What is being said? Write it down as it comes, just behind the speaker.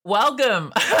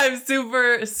Welcome. I'm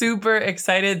super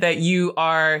excited that you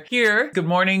are here. Good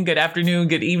morning, good afternoon,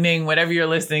 good evening, whenever you're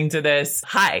listening to this.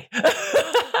 Hi.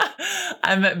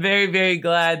 I'm very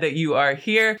glad that you are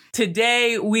here.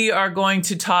 Today, we are going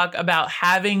to talk about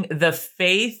having the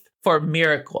faith for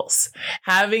miracles,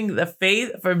 having the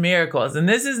faith for miracles. And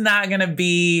this is not going to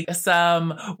be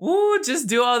some, just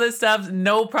do all this stuff.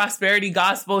 No prosperity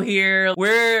gospel here.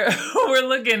 We're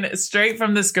looking straight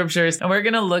from the scriptures, and we're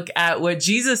going to look at what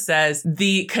Jesus says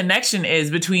the connection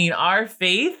is between our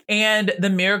faith and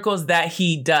the miracles that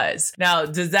he does. Now,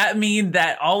 does that mean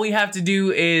that all we have to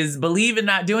do is believe and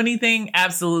not do anything?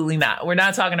 Absolutely not. We're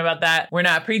not talking about that. We're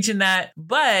not preaching that,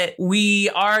 but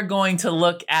we are going to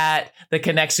look at the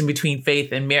connection between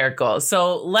faith and miracles.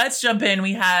 So let's jump in.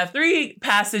 We have 3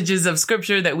 passages of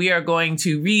scripture that we are going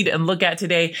to read and look at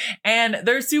today. And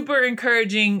they're super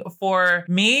encouraging for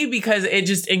me because it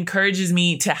just encourages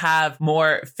me to have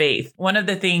more faith. One of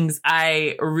the things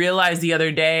I realized the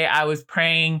other day, I was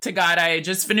praying to God. I had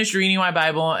just finished reading my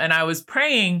Bible and I was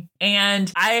praying,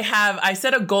 and I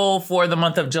set a goal for the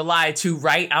month of July to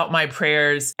write out my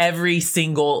prayers every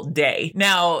single day.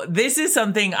 Now, this is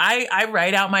something I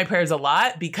write out my prayers a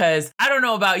lot because I don't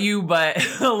know about you, but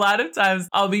a lot of times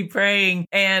I'll be praying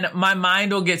and my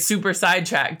mind will get super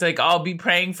sidetracked. Like I'll be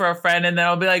praying for a friend and then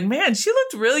I'll be like, man, she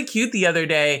looked really cute the other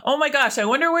day. Oh my gosh, I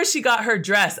wonder where she got her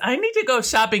dress. I need to go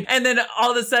shopping. And then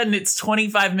all of a sudden it's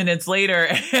 25 minutes later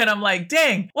and I'm like,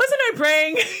 dang, wasn't I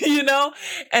praying?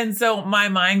 And so my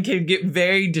mind can get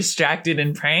very distracted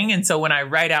in praying. And so when I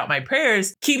write out my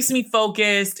prayers, keeps me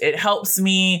focused. It helps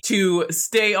me to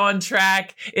stay on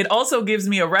track. It also gives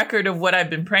me a record of what I've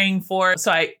been praying for,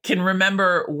 so I can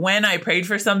remember when I prayed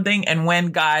for something and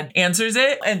when God answers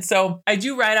it. And so I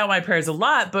do write out my prayers a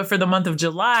lot, but for the month of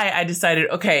July, I decided,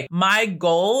 okay, my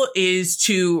goal is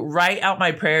to write out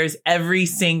my prayers every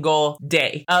single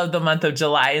day of the month of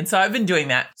July. And so I've been doing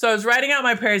that. So I was writing out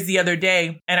my prayers the other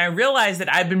day and I realized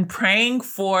that I've been praying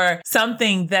for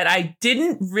something that I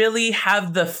didn't really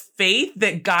have the faith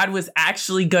that God was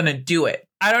actually going to do it.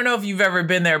 I don't know if you've ever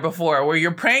been there before where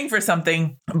you're praying for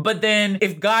something, but then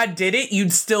if God did it,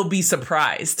 you'd still be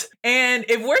surprised. And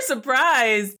if we're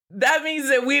surprised, that means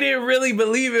that we didn't really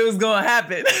believe it was going to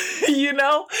happen.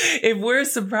 If we're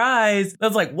surprised,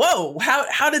 that's like, whoa,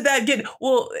 how did that get?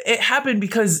 Well, it happened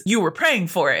because you were praying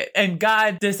for it and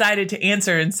God decided to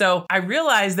answer. And so I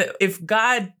realized that if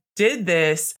God did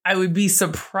this, I would be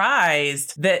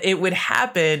surprised that it would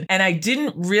happen. And I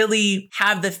didn't really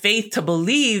have the faith to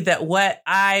believe that what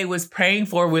I was praying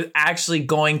for was actually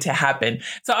going to happen.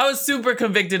 So I was super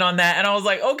convicted on that. And I was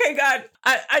like, okay, God,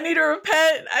 I need to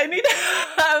repent. I need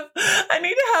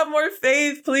to have more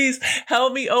faith. Please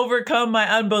help me overcome my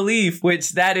unbelief,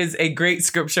 which that is a great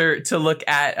scripture to look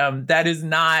at. That is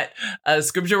not a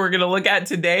scripture we're going to look at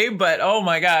today, but oh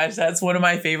my gosh, that's one of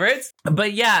my favorites.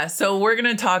 But yeah, so we're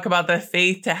going to talk about the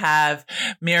faith to have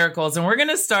miracles. And we're going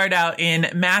to start out in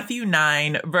Matthew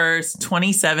 9, verse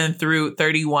 27 through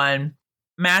 31.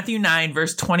 Matthew 9,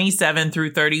 verse 27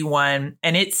 through 31.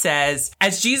 And it says,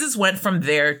 as Jesus went from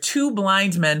there, 2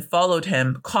 blind men followed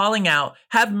him, calling out,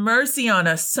 have mercy on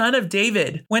us, Son of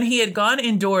David. When he had gone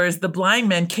indoors, the blind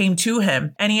men came to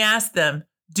him, and he asked them,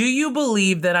 do you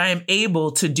believe that I am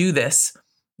able to do this?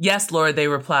 Yes, Lord, they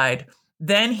replied.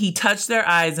 Then he touched their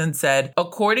eyes and said,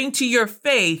 according to your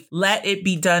faith, let it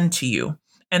be done to you.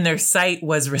 And their sight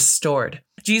was restored.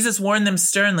 Jesus warned them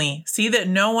sternly, see that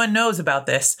no one knows about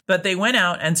this. But they went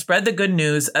out and spread the good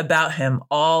news about him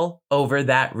all over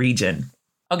that region.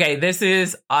 Okay, this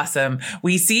is awesome.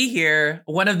 We see here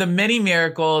one of the many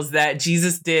miracles that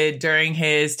Jesus did during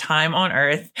his time on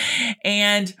earth.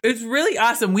 And it's really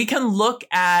awesome. We can look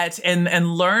at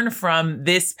and learn from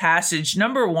this passage.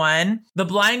 Number one, the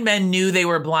blind men knew they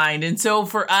were blind. And so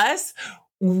for us,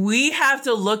 we have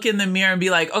to look in the mirror and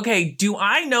be like, okay, do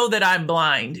I know that I'm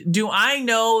blind? Do I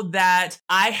know that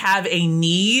I have a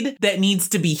need that needs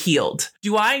to be healed?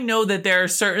 Do I know that there are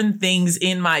certain things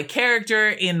in my character,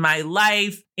 in my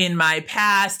life, in my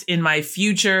past, in my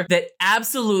future that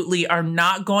absolutely are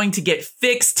not going to get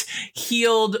fixed,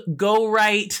 healed, go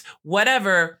right,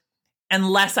 whatever,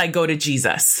 unless I go to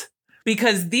Jesus?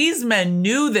 Because these men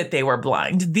knew that they were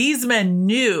blind. These men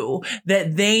knew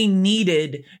that they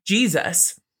needed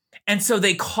Jesus. And so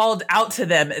they called out to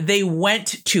them. They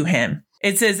went to him.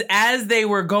 It says, as they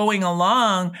were going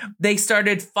along, they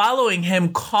started following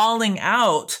him, calling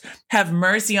out, have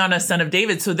mercy on us, Son of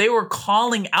David. So they were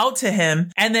calling out to him.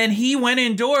 And then he went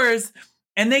indoors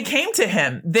and they came to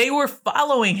him. They were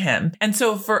following him. And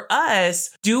so for us,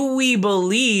 do we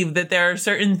believe that there are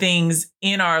certain things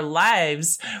in our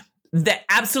lives that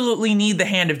absolutely need the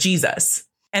hand of Jesus?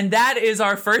 And that is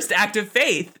our first act of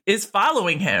faith, is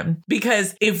following him.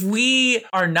 Because if we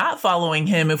are not following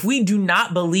him, if we do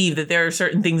not believe that there are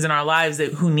certain things in our lives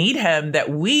that who need him, that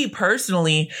we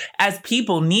personally as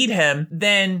people need him,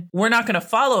 then we're not going to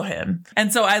follow him.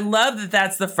 And so I love that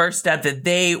that's the first step, that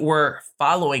they were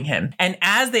following him. And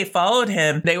as they followed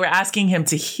him, they were asking him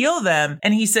to heal them.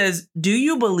 And he says, do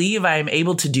you believe I am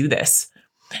able to do this?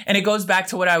 And it goes back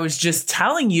to what I was just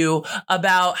telling you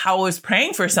about how I was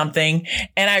praying for something.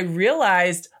 And I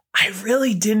realized I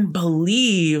really didn't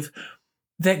believe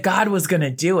that God was going to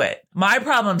do it. My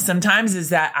problem sometimes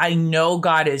is that I know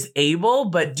God is able,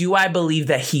 but do I believe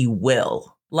that he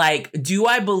will? Like, do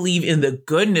I believe in the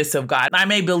goodness of God? I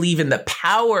may believe in the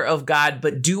power of God,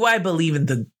 but do I believe in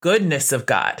the goodness of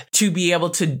God to be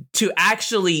able to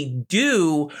actually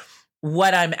do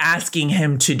what I'm asking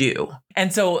him to do?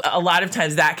 And so a lot of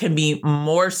times that can be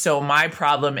more so my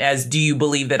problem as, do you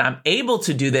believe that I'm able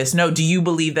to do this? No, do you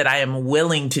believe that I am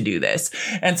willing to do this?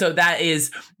 And so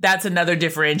that's another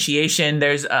differentiation.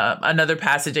 There's another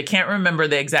passage. I can't remember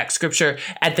the exact scripture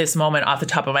at this moment off the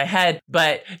top of my head,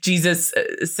 but Jesus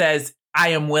says, I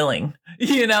am willing.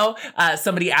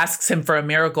 Somebody asks him for a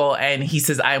miracle and he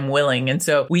says, I am willing. And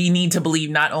so we need to believe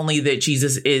not only that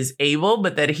Jesus is able,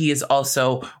 but that he is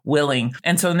also willing.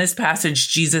 And so in this passage,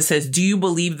 Jesus says, do you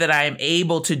believe that I am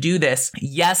able to do this?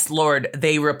 Yes, Lord,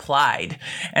 they replied.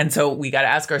 And so we got to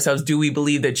ask ourselves, do we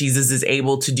believe that Jesus is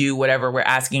able to do whatever we're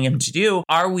asking him to do?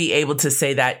 Are we able to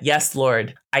say that? Yes,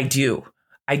 Lord, I do.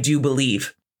 I do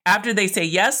believe. After they say,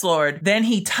 yes, Lord, then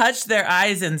he touched their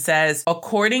eyes and says,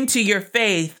 according to your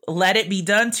faith, let it be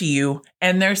done to you.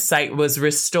 And their sight was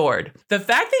restored. The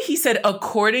fact that he said,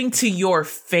 according to your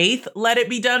faith, let it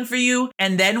be done for you.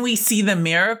 And then we see the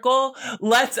miracle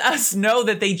lets us know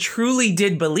that they truly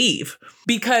did believe.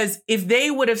 Because if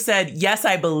they would have said, yes,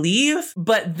 I believe,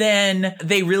 but then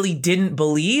they really didn't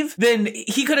believe, then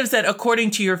he could have said,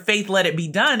 according to your faith, let it be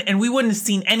done. And we wouldn't have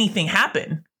seen anything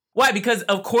happen. Why? Because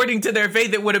according to their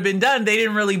faith, it would have been done. They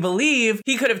didn't really believe.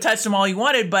 He could have touched them all he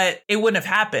wanted, but it wouldn't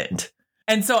have happened.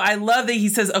 And so I love that he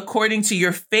says, according to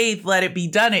your faith, let it be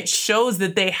done. It shows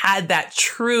that they had that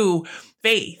true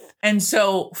faith. And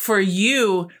so for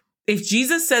you, if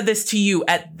Jesus said this to you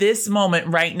at this moment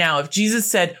right now, if Jesus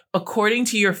said, according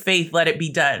to your faith, let it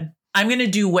be done, I'm going to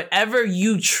do whatever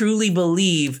you truly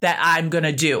believe that I'm going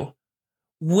to do.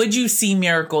 Would you see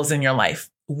miracles in your life?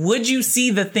 Would you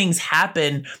see the things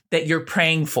happen that you're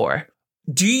praying for?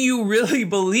 Do you really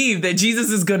believe that Jesus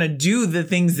is going to do the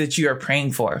things that you are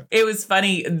praying for? It was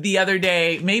funny the other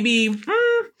day, maybe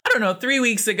 3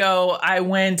 weeks ago, I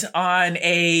went on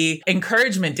a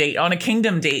encouragement date, on a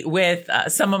kingdom date with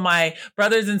some of my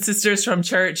brothers and sisters from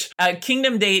church. A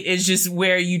kingdom date is just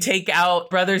where you take out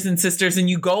brothers and sisters and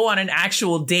you go on an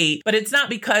actual date, but it's not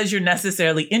because you're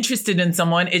necessarily interested in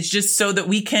someone. It's just so that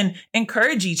we can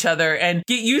encourage each other and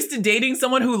get used to dating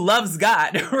someone who loves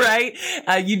God, right?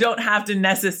 You don't have to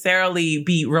necessarily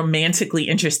be romantically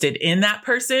interested in that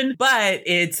person, but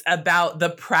it's about the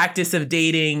practice of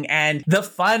dating and the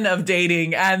fun of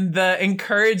dating and the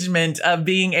encouragement of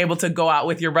being able to go out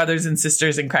with your brothers and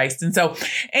sisters in Christ. And so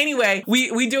anyway,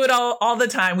 we do it all the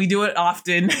time. We do it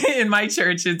often in my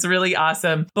church. It's really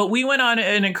awesome. But we went on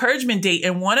an encouragement date.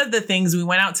 And one of the things, we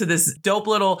went out to this dope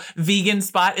little vegan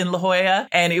spot in La Jolla,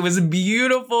 and it was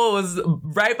beautiful. It was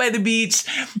right by the beach.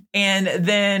 And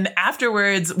then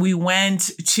afterwards, we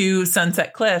went to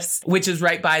Sunset Cliffs, which is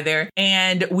right by there.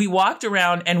 And we walked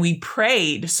around and we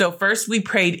prayed. So first we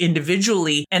prayed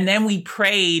individually, and then we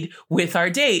prayed with our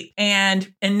date.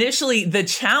 And initially the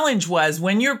challenge was,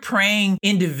 when you're praying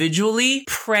individually,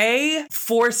 pray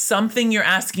for something you're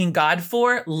asking God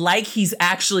for, like he's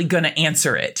actually going to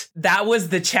answer it. That was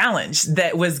the challenge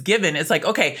that was given. It's like,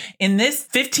 okay, in this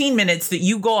 15 minutes that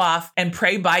you go off and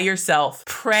pray by yourself,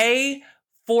 pray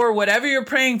for whatever you're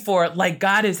praying for, like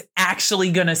God is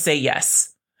actually going to say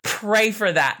yes. Pray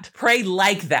for that. Pray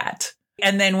like that.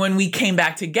 And then when we came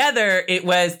back together, it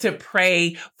was to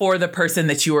pray for the person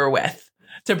that you were with,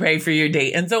 to pray for your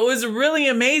date. And so it was really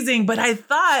amazing. But I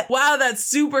thought, wow, that's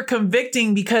super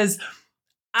convicting, because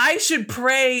I should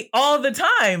pray all the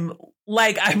time.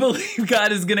 Like, I believe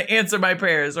God is going to answer my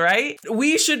prayers, right?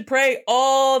 We should pray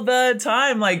all the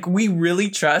time. Like, we really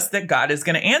trust that God is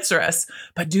going to answer us.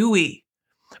 But do we?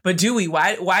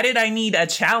 Why did I need a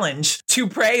challenge to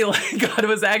pray like God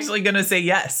was actually going to say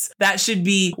yes? That should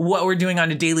be what we're doing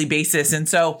on a daily basis. And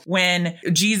so when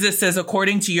Jesus says,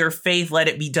 according to your faith, let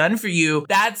it be done for you,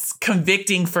 that's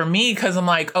convicting for me, because I'm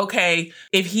like, okay,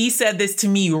 if he said this to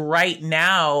me right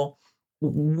now,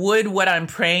 would what I'm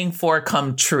praying for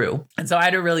come true? And so I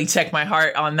had to really check my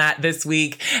heart on that this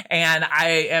week. And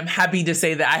I am happy to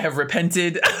say that I have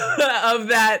repented of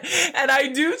that. And I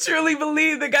do truly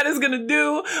believe that God is going to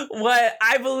do what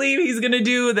I believe he's going to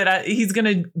do, that he's going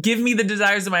to give me the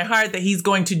desires of my heart, that he's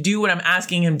going to do what I'm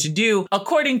asking him to do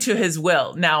according to his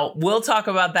will. Now, we'll talk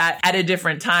about that at a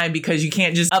different time, because you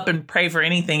can't just up and pray for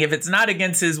anything. If it's not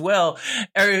against his will,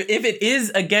 or if it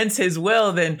is against his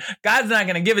will, then God's not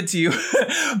going to give it to you.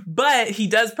 But he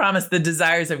does promise the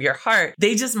desires of your heart.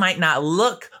 They just might not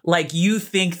look like you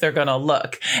think they're going to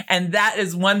look. And that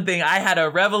is one thing. I had a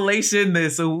revelation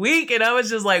this week, and I was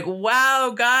just like,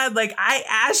 wow, God, like I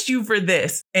asked you for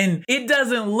this and it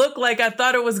doesn't look like I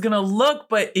thought it was going to look,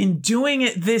 but in doing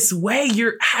it this way,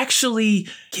 you're actually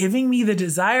giving me the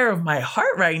desire of my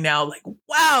heart right now. Like,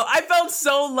 wow, I felt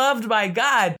so loved by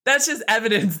God. That's just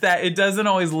evidence that it doesn't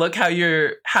always look how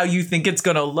you think it's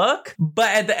going to look. But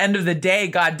at the end of the day,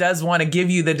 God does want to give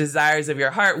you the desires of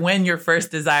your heart when your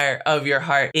first desire of your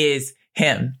heart is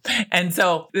him. And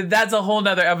so that's a whole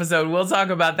nother episode. We'll talk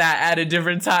about that at a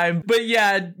different time. But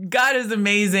yeah, God is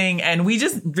amazing. And we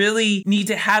just really need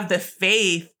to have the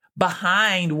faith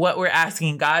behind what we're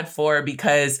asking God for,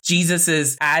 because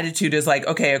Jesus's attitude is like,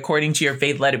 okay, according to your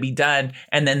faith, let it be done.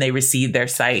 And then they receive their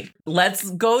sight. Let's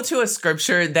go to a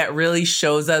scripture that really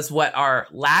shows us what our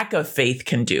lack of faith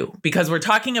can do, because we're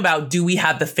talking about, do we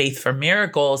have the faith for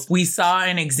miracles? We saw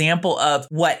an example of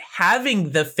what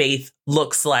having the faith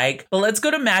looks like. But let's go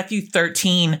to Matthew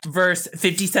 13, verse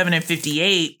 57 and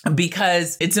 58,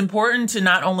 because it's important to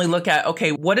not only look at,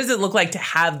 okay, what does it look like to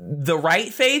have the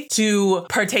right faith to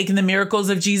partake in the miracles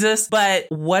of Jesus, but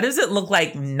what does it look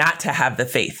like not to have the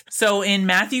faith? So in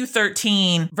Matthew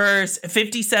 13, verse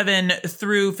 57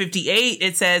 through 58,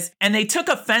 it says, "And they took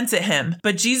offense at him.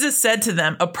 But Jesus said to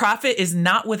them, a prophet is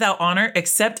not without honor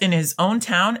except in his own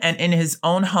town and in his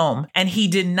own home. And he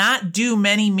did not do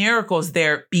many miracles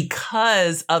there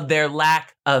because of their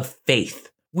lack of faith."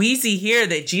 We see here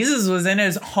that Jesus was in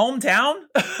his hometown.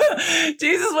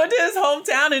 Jesus went to his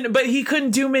hometown, but he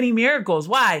couldn't do many miracles.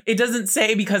 Why? It doesn't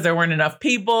say because there weren't enough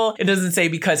people. It doesn't say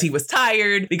because he was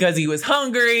tired, because he was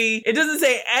hungry. It doesn't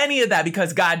say any of that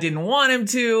because God didn't want him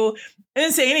to. It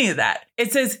didn't say any of that.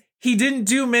 It says he didn't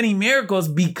do many miracles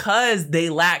because they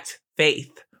lacked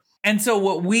faith. And so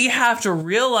what we have to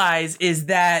realize is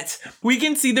that we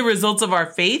can see the results of our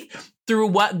faith through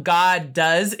what God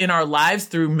does in our lives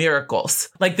through miracles.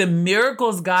 Like the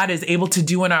miracles God is able to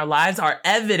do in our lives are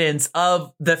evidence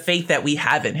of the faith that we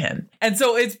have in him. And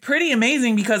so it's pretty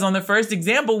amazing, because on the first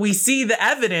example, we see the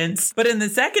evidence, but in the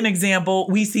second example,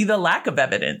 we see the lack of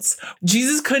evidence.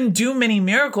 Jesus couldn't do many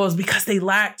miracles because they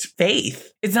lacked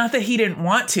faith. It's not that he didn't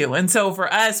want to. And so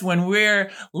for us, when we're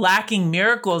lacking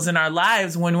miracles in our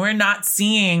lives, when we're not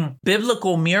seeing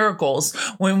biblical miracles,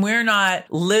 when we're not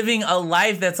living a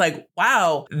life that's like,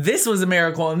 wow, this was a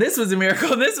miracle and this was a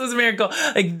miracle, this was a miracle.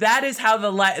 Like that is how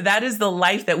that is the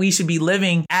life that we should be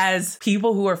living as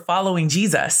people who are following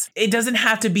Jesus. It doesn't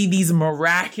have to be these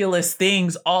miraculous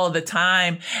things all the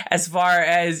time, as far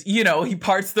as, he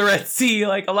parts the Red Sea.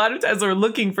 Like a lot of times we're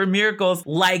looking for miracles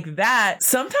like that.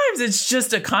 Sometimes it's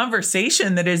just a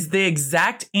conversation that is the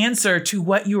exact answer to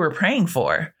what you were praying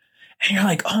for. And you're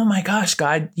like, oh my gosh,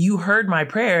 God, you heard my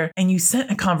prayer and you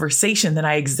sent a conversation that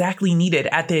I exactly needed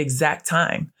at the exact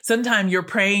time. Sometimes you're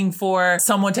praying for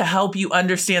someone to help you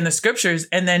understand the scriptures,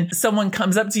 and then someone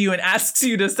comes up to you and asks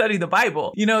you to study the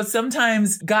Bible.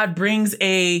 Sometimes God brings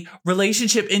a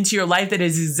relationship into your life that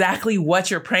is exactly what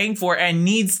you're praying for and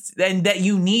that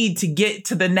you need to get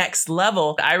to the next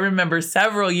level. I remember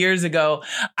several years ago,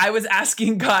 I was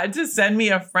asking God to send me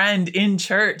a friend in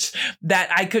church that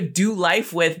I could do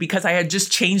life with, because I had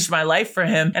just changed my life for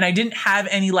him. And I didn't have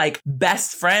any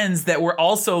best friends that were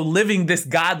also living this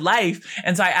God life.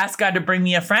 And so I asked God to bring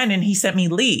me a friend, and he sent me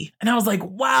Lee. And I was like,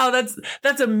 wow,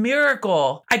 that's a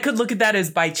miracle. I could look at that as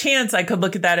by chance. I could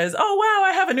look at that as, oh, wow,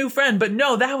 I have a new friend. But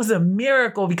no, that was a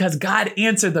miracle because God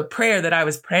answered the prayer that I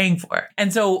was praying for.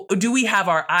 And so do we have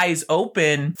our eyes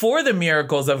open for the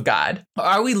miracles of God? Or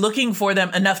are we looking for them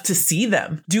enough to see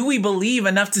them? Do we believe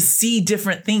enough to see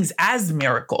different things as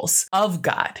miracles of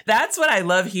God? That's what I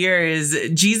love here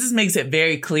is Jesus makes it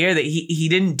very clear that he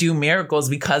didn't do miracles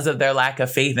because of their lack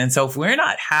of faith. And so if we're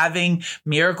not having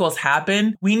miracles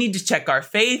happen, we need to check our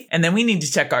faith, and then we need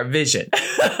to check our vision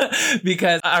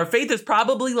because our faith is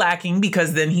probably lacking,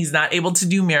 because then he's not able to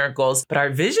do miracles, but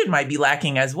our vision might be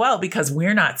lacking as well because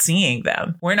we're not seeing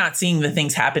them. We're not seeing the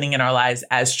things happening in our lives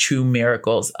as true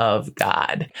miracles of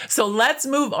God. So let's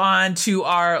move on to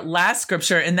our last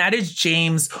scripture, and that is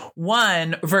James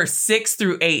 1, verse 6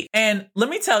 through 8. And let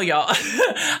me tell y'all,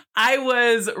 I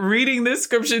was reading this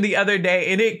scripture the other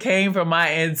day and it came from my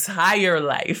entire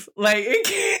life. Like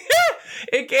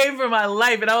it came from my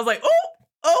life. And I was like,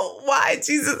 oh, why,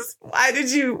 Jesus? Why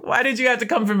did you have to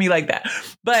come for me like that?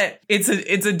 But it's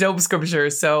a dope scripture.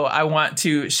 So I want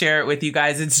to share it with you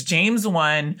guys. It's James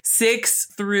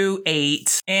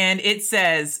 1:6-8. And it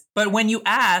says, "But when you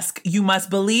ask, you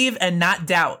must believe and not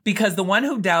doubt, because the one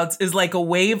who doubts is like a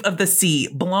wave of the sea,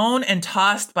 blown and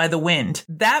tossed by the wind.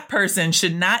 That person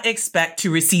should not expect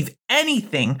to receive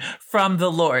anything from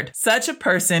the Lord. Such a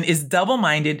person is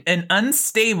double-minded and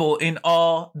unstable in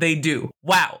all they do."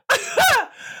 Wow.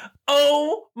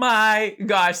 Oh my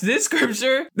gosh, this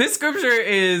scripture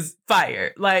is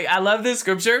fire. Like, I love this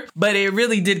scripture, but it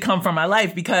really did come from my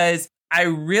life because I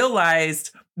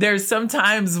realized there's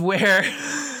sometimes where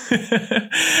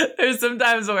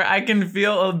I can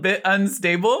feel a bit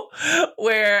unstable,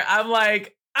 where I'm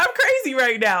like, I'm crazy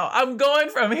right now. I'm going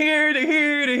from here to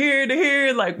here to here to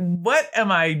here. Like, what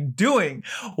am I doing?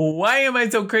 Why am I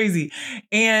so crazy?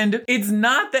 And it's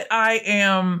not that I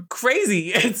am crazy.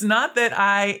 It's not that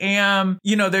I am,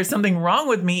 there's something wrong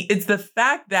with me. It's the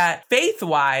fact that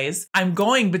faith-wise, I'm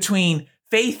going between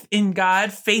faith in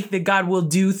God, faith that God will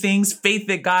do things, faith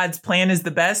that God's plan is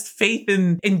the best, faith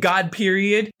in God,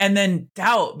 period. And then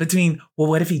doubt between, well,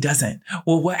 what if he doesn't?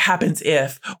 Well, what happens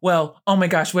if? Well, oh my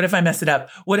gosh, what if I mess it up?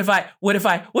 What?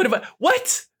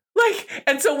 Like,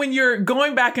 and so when you're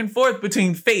going back and forth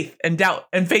between faith and doubt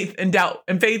and faith and doubt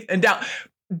and faith and doubt,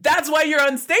 that's why you're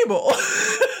unstable.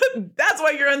 That's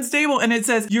why you're unstable. And it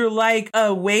says you're like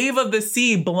a wave of the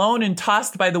sea blown and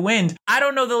tossed by the wind. I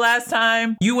don't know the last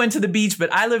time you went to the beach,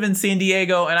 but I live in San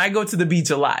Diego and I go to the beach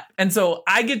a lot. And so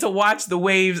I get to watch the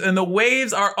waves, and the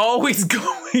waves are always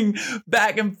going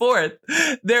back and forth.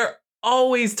 They're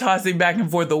always tossing back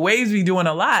and forth. The waves be doing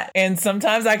a lot. And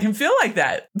sometimes I can feel like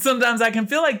that.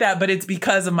 But it's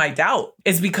because of my doubt.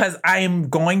 It's because I am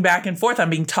going back and forth. I'm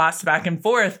being tossed back and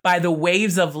forth by the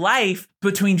waves of life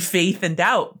between faith and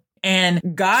doubt.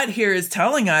 And God here is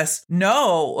telling us,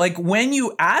 no, like when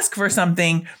you ask for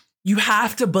something, you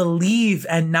have to believe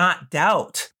and not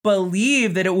doubt.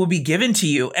 Believe that it will be given to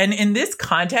you. And in this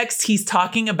context, he's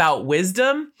talking about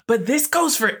wisdom, but this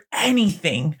goes for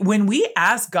anything. When we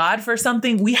ask God for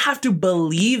something, we have to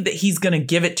believe that he's going to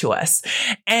give it to us.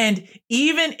 And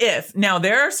even if, now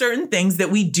there are certain things that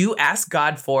we do ask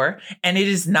God for, and it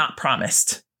is not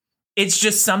promised. It's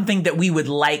just something that we would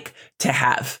like to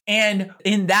have. And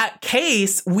in that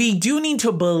case, we do need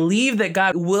to believe that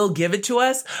God will give it to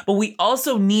us, but we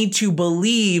also need to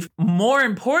believe, more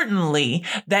importantly,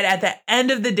 that at the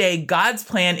end of the day, God's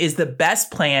plan is the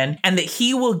best plan and that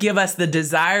he will give us the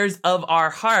desires of our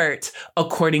heart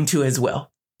according to his will.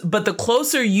 But the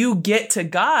closer you get to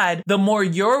God, the more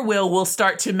your will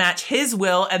start to match his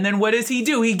will. And then what does he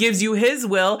do? He gives you his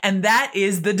will, and that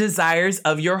is the desires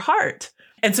of your heart.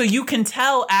 And so you can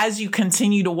tell as you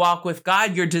continue to walk with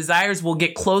God, your desires will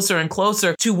get closer and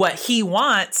closer to what he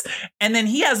wants. And then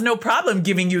he has no problem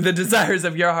giving you the desires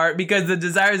of your heart because the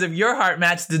desires of your heart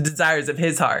match the desires of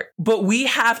his heart. But we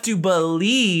have to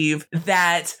believe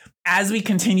that as we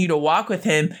continue to walk with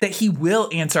him, that he will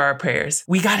answer our prayers.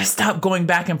 We got to stop going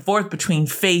back and forth between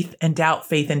faith and doubt,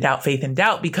 faith and doubt, faith and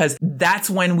doubt, because that's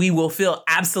when we will feel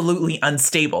absolutely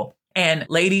unstable. And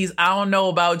ladies, I don't know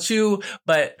about you,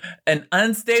 but an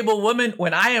unstable woman,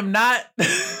 when I am not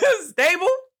stable,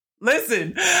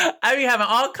 listen, I be having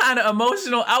all kind of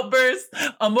emotional outbursts,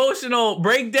 emotional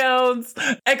breakdowns,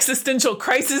 existential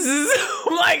crises.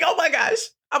 I'm like, oh my gosh,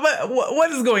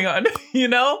 what is going on?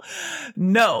 No,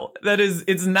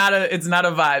 it's not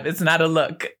a vibe. It's not a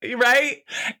look, right?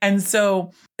 And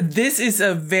so this is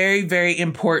a very, very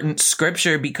important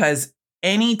scripture because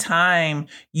anytime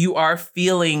you are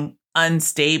feeling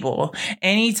unstable,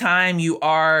 anytime you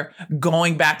are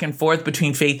going back and forth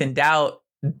between faith and doubt,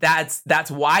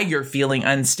 that's why you're feeling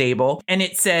unstable. And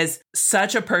it says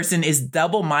such a person is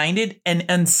double-minded and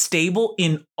unstable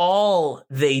in all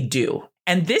they do.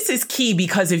 And this is key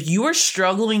because if you are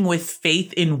struggling with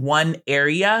faith in one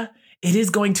area, it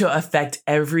is going to affect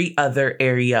every other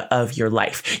area of your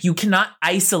life. You cannot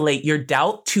isolate your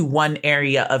doubt to one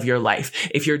area of your life.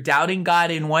 If you're doubting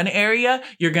God in one area,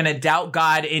 you're going to doubt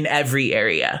God in every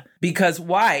area. Because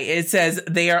why? It says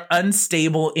they are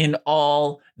unstable in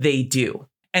all they do.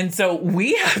 And so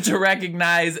we have to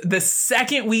recognize the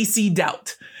second we see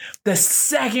doubt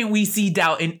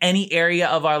in any area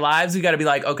of our lives, we got to be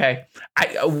like, okay,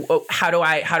 how do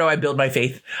I build my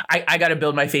faith? I got to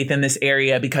build my faith in this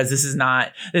area because this is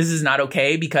not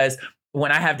okay because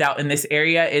when I have doubt in this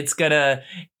area, it's gonna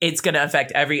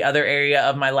affect every other area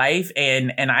of my life.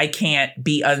 And I can't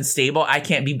be unstable. I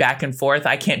can't be back and forth.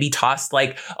 I can't be tossed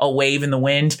like a wave in the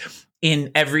wind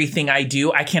in everything I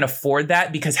do. I can't afford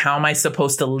that, because how am I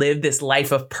supposed to live this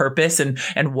life of purpose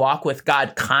and walk with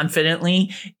God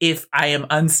confidently if I am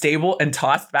unstable and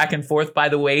tossed back and forth by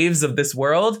the waves of this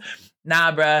world?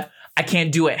 Nah, bruh, I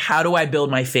can't do it. How do I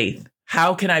build my faith?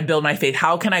 How can I build my faith?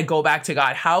 How can I go back to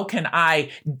God? How can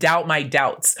I doubt my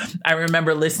doubts? I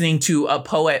remember listening to a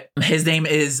poet. His name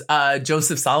is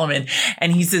Joseph Solomon,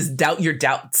 and he says, doubt your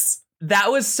doubts.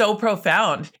 That was so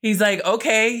profound. He's like,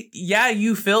 okay, yeah,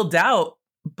 you feel doubt,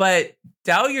 but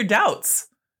doubt your doubts.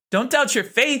 Don't doubt your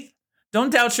faith.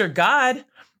 Don't doubt your God.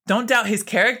 Don't doubt his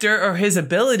character or his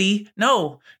ability.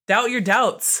 No, doubt your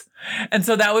doubts. And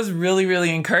so that was really,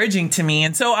 really encouraging to me.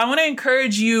 And so I want to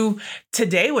encourage you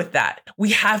today with that. We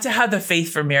have to have the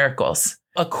faith for miracles.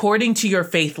 According to your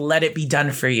faith, let it be done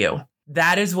for you.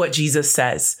 That is what Jesus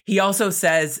says. He also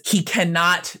says he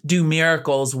cannot do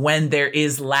miracles when there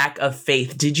is lack of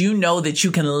faith. Did you know that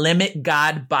you can limit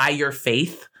God by your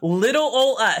faith? Little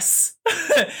old us,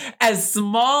 as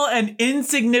small and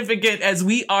insignificant as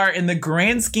we are in the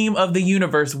grand scheme of the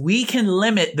universe, we can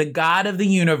limit the God of the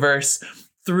universe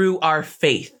through our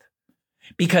faith,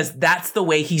 because that's the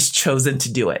way he's chosen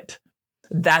to do it.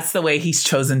 That's the way he's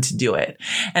chosen to do it.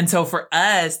 And so for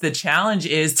us, the challenge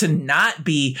is to not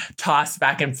be tossed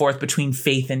back and forth between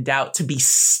faith and doubt, to be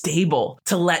stable,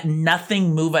 to let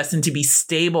nothing move us, and to be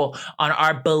stable on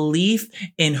our belief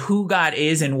in who God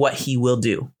is and what he will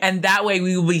do. And that way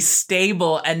we will be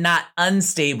stable and not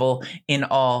unstable in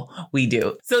all we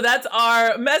do. So that's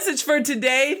our message for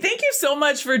today. Thank you so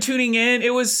much for tuning in.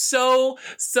 It was so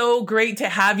great to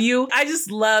have you. I just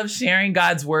love sharing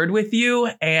God's word with you,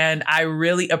 and I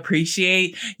really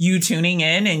appreciate you tuning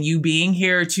in and you being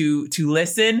here to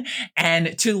listen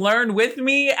and to learn with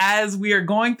me as we are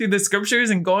going through the scriptures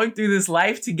and going through this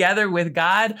life together with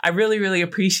God. I really, really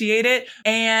appreciate it.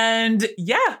 And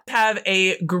yeah, have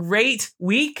a great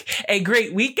week, a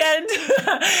great weekend,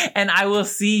 and I will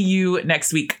see you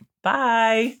next week.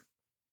 Bye.